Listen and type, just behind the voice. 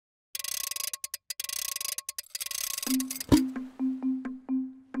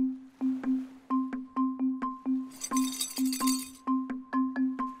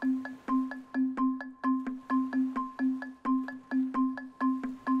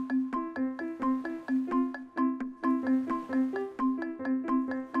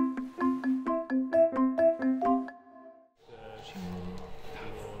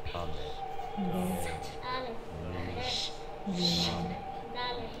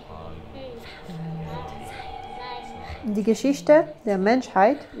Die Geschichte der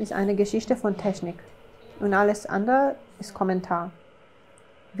Menschheit ist eine Geschichte von Technik und alles andere ist Kommentar.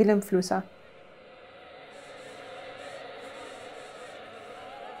 Willem Flusser.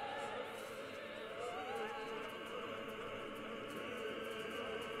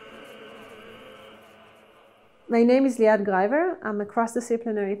 My name is Liat Grayver. I'm a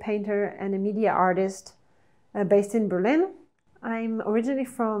cross-disciplinary painter and a media artist based in Berlin. I'm originally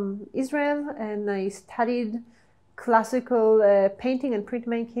from Israel and I studied classical painting and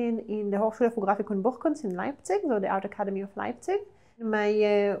printmaking in the Hochschule für Grafik und Buchkunst in Leipzig, so the Art Academy of Leipzig.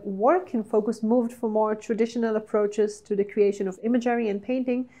 My work and focus moved from more traditional approaches to the creation of imagery and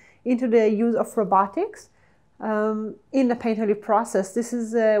painting into the use of robotics in the painterly process. This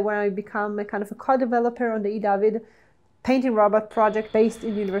is where I become a kind of a co-developer on the eDavid painting robot project based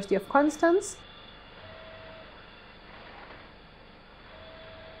in the University of Konstanz.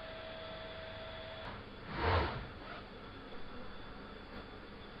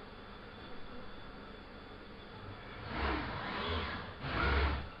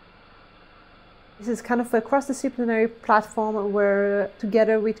 This is kind of a cross-disciplinary platform where,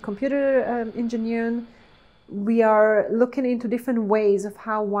 together with computer engineering, we are looking into different ways of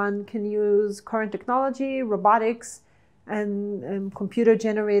how one can use current technology, robotics, and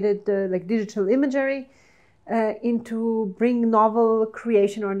computer-generated like digital imagery into bring novel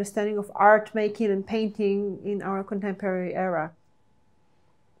creation or understanding of art making and painting in our contemporary era.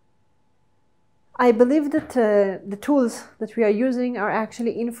 I believe that the tools that we are using are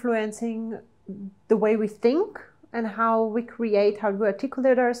actually influencing the way we think and how we create, how we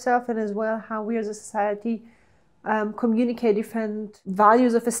articulate ourselves, and as well how we as a society communicate different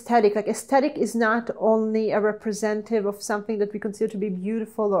values of aesthetic. Like aesthetic is not only a representative of something that we consider to be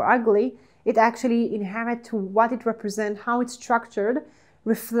beautiful or ugly, it actually inherent to what it represents, how it's structured,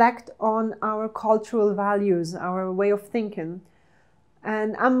 reflect on our cultural values, our way of thinking.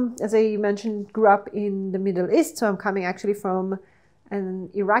 And as I mentioned, grew up in the Middle East, so I'm coming actually from an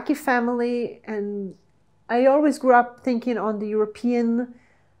Iraqi family, and I always grew up thinking on the European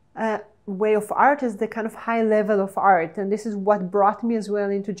way of art as the kind of high level of art, and this is what brought me as well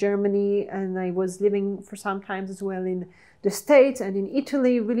into Germany, and I was living for some time as well in the States and in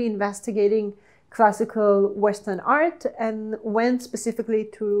Italy, really investigating classical Western art, and went specifically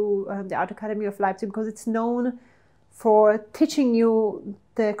to the Art Academy of Leipzig because it's known for teaching you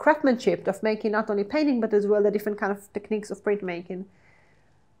the craftsmanship of making not only painting but as well the different kind of techniques of printmaking.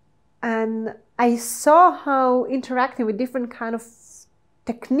 And I saw how interacting with different kind of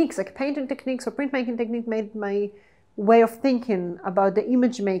techniques, like painting techniques or printmaking techniques, made my way of thinking about the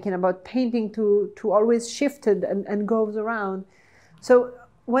image making, about painting to always shifted and goes around. So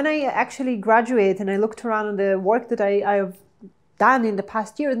when I actually graduated and I looked around on the work that I have done in the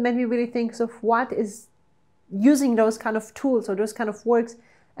past year, it made me really think of what is using those kind of tools or those kind of works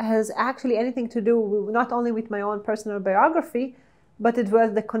has actually anything to do with, not only with my own personal biography, but it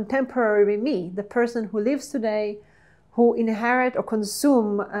was the contemporary me, the person who lives today, who inherit or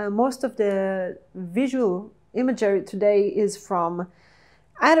consume most of the visual imagery today is from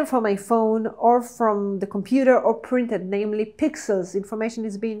either from my phone or from the computer or printed, namely pixels. Information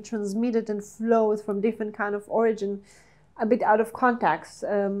is being transmitted and flows from different kind of origin, a bit out of context.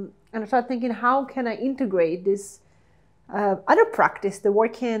 And I started thinking, how can I integrate this other practice, the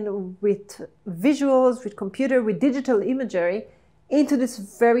working with visuals, with computer, with digital imagery, into this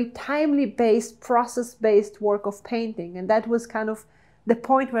very timely based, process based work of painting. And that was kind of the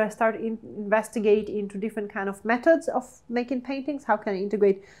point where I started investigate into different kind of methods of making paintings. How can I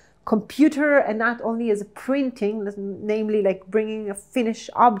integrate computer and not only as a printing, namely like bringing a finished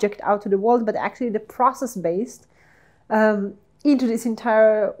object out to the world, but actually the process based into this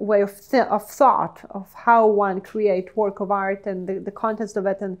entire way of thought of how one create work of art and the context of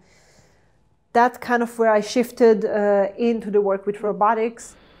it. And that's kind of where I shifted into the work with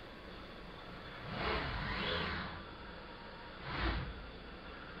robotics.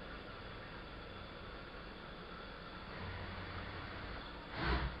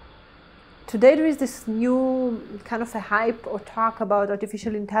 Today there is this new kind of a hype or talk about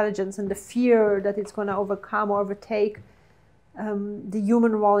artificial intelligence and the fear that it's going to overcome or overtake the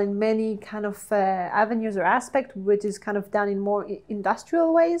human role in many kind of avenues or aspects, which is kind of done in more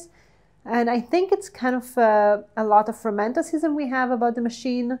industrial ways. And I think it's kind of a lot of romanticism we have about the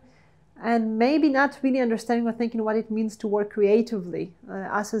machine, and maybe not really understanding or thinking what it means to work creatively,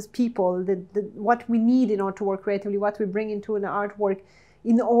 us as people, what we need in order to work creatively, what we bring into an artwork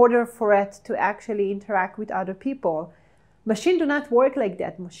in order for it to actually interact with other people. Machine do not work like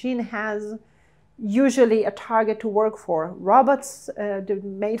that. Machine has usually a target to work for. Robots, they're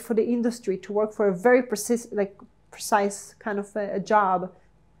made for the industry to work for a very precise, like precise kind of a job.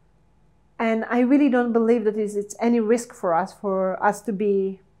 And I really don't believe that it's any risk for us to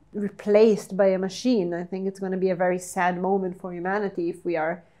be replaced by a machine. I think it's going to be a very sad moment for humanity if we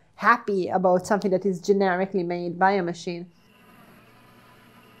are happy about something that is generically made by a machine.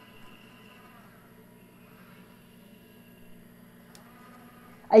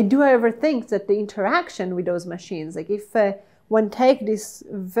 I do, however, think that the interaction with those machines, like if one take this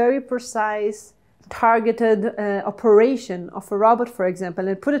very precise, targeted operation of a robot, for example,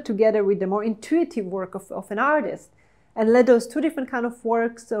 and put it together with the more intuitive work of an artist, and let those two different kind of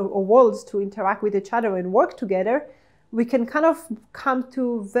works or worlds to interact with each other and work together, we can kind of come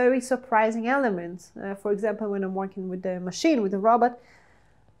to very surprising elements. For example, when I'm working with the machine, with the robot,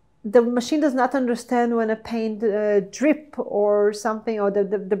 the machine does not understand when a paint drip or something, or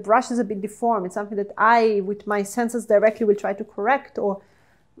the brush is a bit deformed. It's something that I, with my senses directly, will try to correct or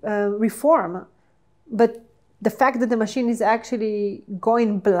reform. But the fact that the machine is actually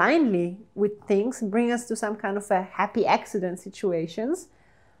going blindly with things brings us to some kind of a happy accident situations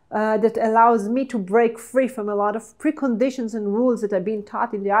that allows me to break free from a lot of preconditions and rules that are being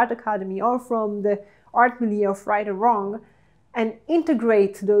taught in the art academy or from the art milieu of right or wrong, and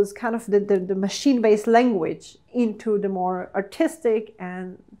integrate those kind of the machine-based language into the more artistic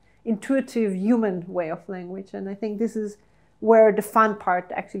and intuitive human way of language. And I think this is where the fun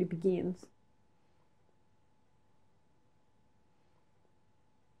part actually begins.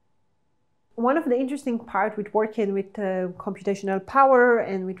 One of the interesting parts with working with computational power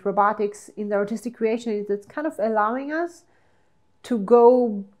and with robotics in the artistic creation is it's kind of allowing us to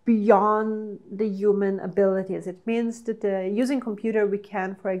go beyond the human abilities. It means that using computer, we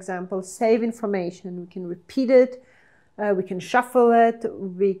can, for example, save information, we can repeat it, we can shuffle it,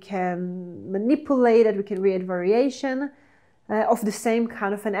 we can manipulate it, we can create variation of the same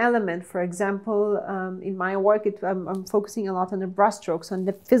kind of an element. For example, in my work, I'm focusing a lot on the brushstrokes, on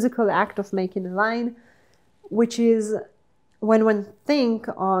the physical act of making a line, which is when one think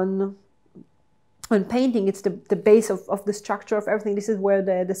on painting, it's the base of the structure of everything. This is where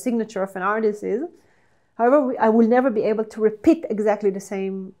the signature of an artist is. However, I will never be able to repeat exactly the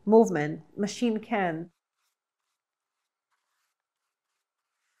same movement. Machine can.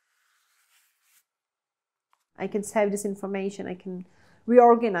 I can save this information, I can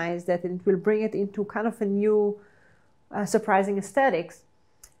reorganize that, and it will bring it into kind of a new, surprising aesthetics.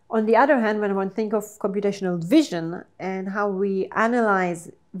 On the other hand, when one think of computational vision and how we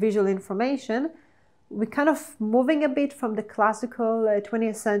analyze visual information, we're kind of moving a bit from the classical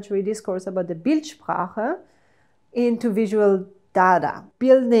 20th century discourse about the Bildsprache into visual data.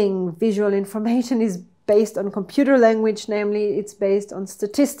 Building visual information is based on computer language, namely it's based on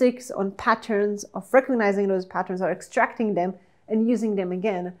statistics, on patterns, of recognizing those patterns or extracting them and using them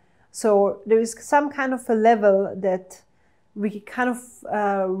again. So there is some kind of a level that we kind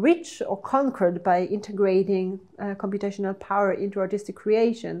of reach or conquered by integrating computational power into artistic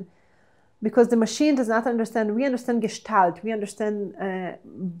creation. Because the machine does not understand, we understand gestalt, we understand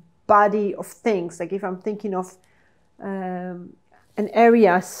body of things. Like if I'm thinking of an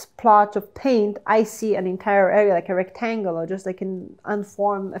area plot of paint, I see an entire area like a rectangle or just like a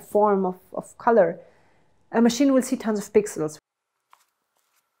form of color. A machine will see tons of pixels.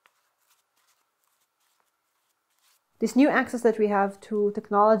 This new access that we have to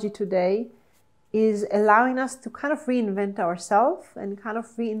technology today is allowing us to kind of reinvent ourselves and kind of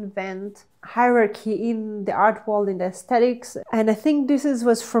reinvent hierarchy in the art world, in the aesthetics. And I think this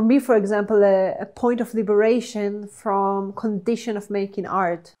was for me, for example, a point of liberation from condition of making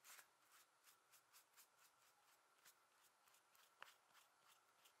art.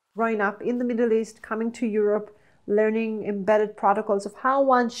 Growing up in the Middle East, coming to Europe, learning embedded protocols of how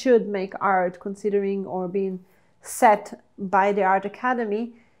one should make art, considering or being set by the art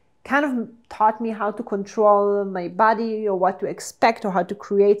academy, kind of taught me how to control my body or what to expect or how to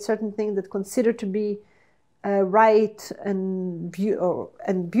create certain things that consider to be right and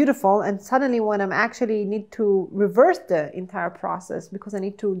beautiful. And suddenly when I'm actually need to reverse the entire process because I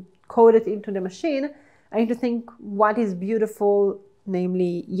need to code it into the machine, I need to think what is beautiful,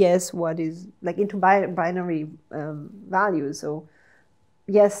 namely yes, what is like into binary values. So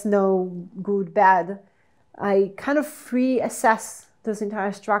yes, no, good, bad. I kind of reassess those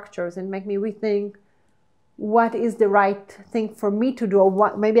entire structures and make me rethink what is the right thing for me to do, or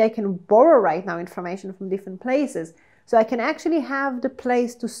what maybe I can borrow right now information from different places. So I can actually have the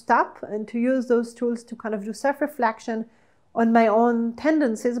place to stop and to use those tools to kind of do self-reflection on my own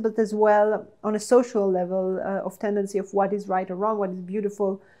tendencies, but as well on a social level of tendency of what is right or wrong, what is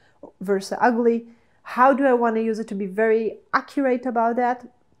beautiful versus ugly. How do I want to use it to be very accurate about that?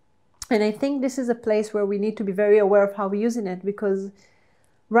 And I think this is a place where we need to be very aware of how we're using it, because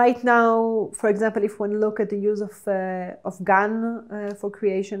right now, for example, if one look at the use of GAN for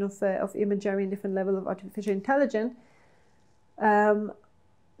creation of imagery and different levels of artificial intelligence, the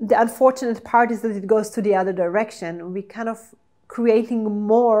unfortunate part is that it goes to the other direction. We kind of creating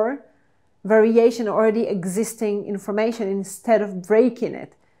more variation already existing information instead of breaking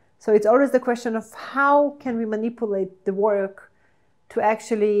it. So it's always the question of how can we manipulate the work to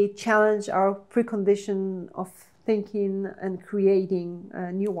actually challenge our precondition of thinking and creating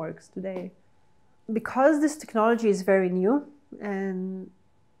new works today. Because this technology is very new and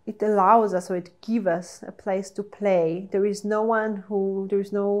it allows us, or it gives us a place to play. There is no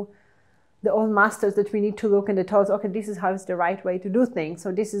the old masters that we need to look and they tell us, okay, this is how it's the right way to do things.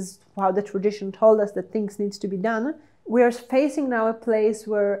 So this is how the tradition told us that things needs to be done. We are facing now a place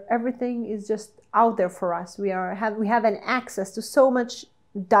where everything is just out there for us. We have an access to so much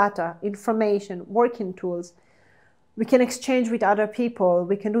data, information, working tools. We can exchange with other people.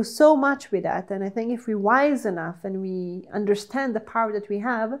 We can do so much with that. And I think if we're wise enough and we understand the power that we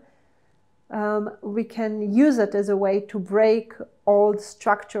have, we can use it as a way to break old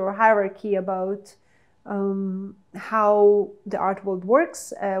structure or hierarchy about how the art world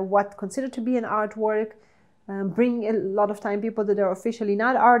works, what considered to be an artwork, bring a lot of time people that are officially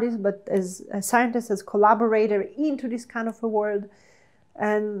not artists, but as scientists, as collaborators into this kind of a world.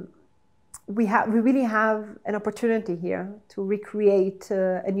 And we really have an opportunity here to recreate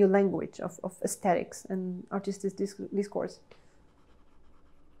a new language of aesthetics and artistic discourse.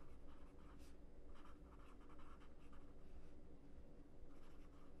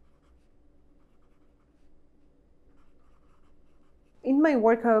 In my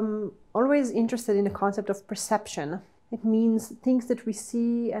work, I'm always interested in the concept of perception. It means things that we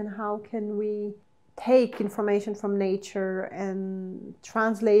see and how can we take information from nature and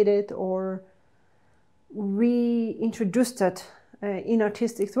translate it or reintroduce it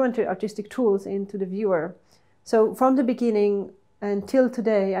through artistic tools into the viewer. So from the beginning until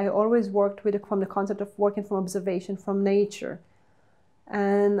today, I always worked from the concept of working from observation from nature.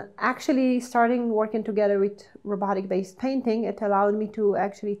 And actually starting working together with robotic-based painting, it allowed me to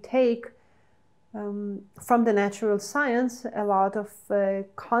actually take from the natural science a lot of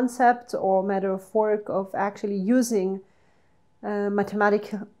concepts or matter of work of actually using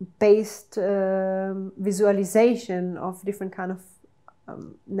mathematic-based visualization of different kind of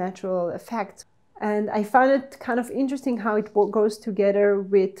natural effects. And I found it kind of interesting how it goes together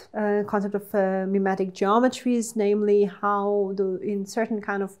with concept of mimetic geometries, namely how in certain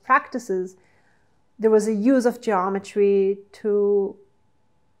kind of practices there was a use of geometry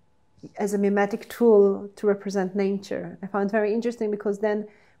as a mimetic tool to represent nature. I found it very interesting because then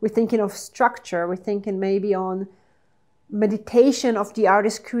we're thinking of structure, we're thinking maybe on meditation of the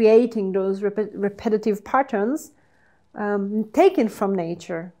artist creating those repetitive patterns taken from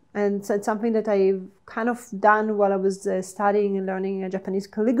nature. And so it's something that I've kind of done while I was studying and learning Japanese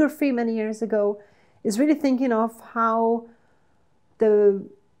calligraphy many years ago, is really thinking of how the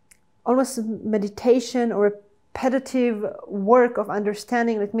almost meditation or repetitive work of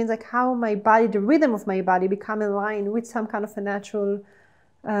understanding, that means like how my body, the rhythm of my body become in line with some kind of a natural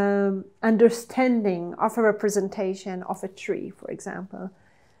understanding of a representation of a tree, for example.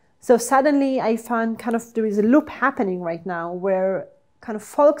 So suddenly I found kind of there is a loop happening right now where kind of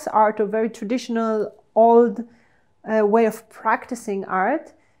folks art, or very traditional old way of practicing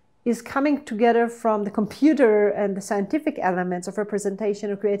art, is coming together from the computer and the scientific elements of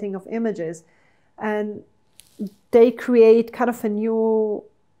representation or creating of images. And they create kind of a new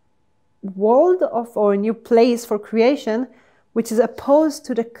world or a new place for creation, which is opposed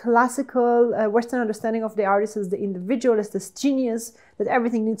to the classical Western understanding of the artist as the individual, as this genius, that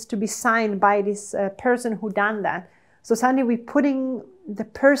everything needs to be signed by this person who done that. So suddenly we're putting the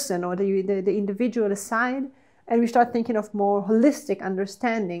person or the individual aside, and we start thinking of more holistic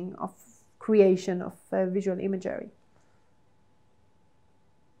understanding of creation of visual imagery.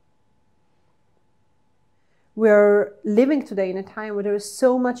 We're living today in a time where there is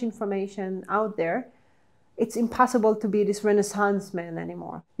so much information out there, it's impossible to be this Renaissance man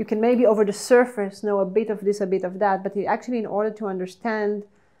anymore. You can maybe over the surface know a bit of this, a bit of that, but actually in order to understand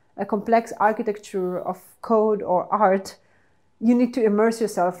a complex architecture of code or art, you need to immerse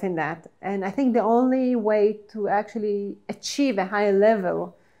yourself in that. And I think the only way to actually achieve a higher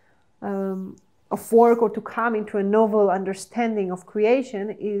level of work or to come into a novel understanding of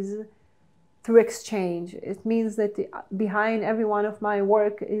creation is through exchange. It means that behind every one of my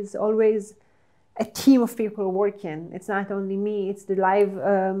work is always a team of people working. It's not only me, it's the live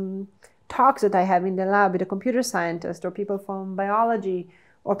talks that I have in the lab with a computer scientist or people from biology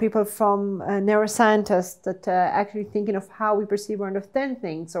or people from neuroscientists that actually thinking of how we perceive or understand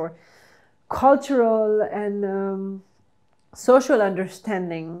things, or cultural and social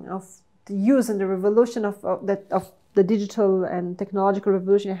understanding of the use and the revolution of the digital and technological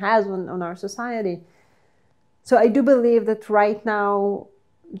revolution has on our society. So I do believe that right now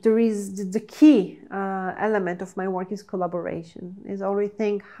there is the key element of my work is collaboration, is always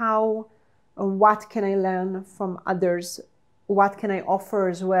think how what can I learn from others, what can I offer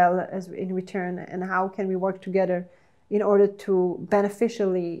as well as in return, and how can we work together in order to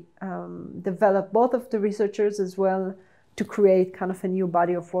beneficially develop both of the researchers as well to create kind of a new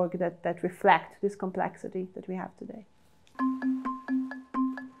body of work that reflect this complexity that we have today.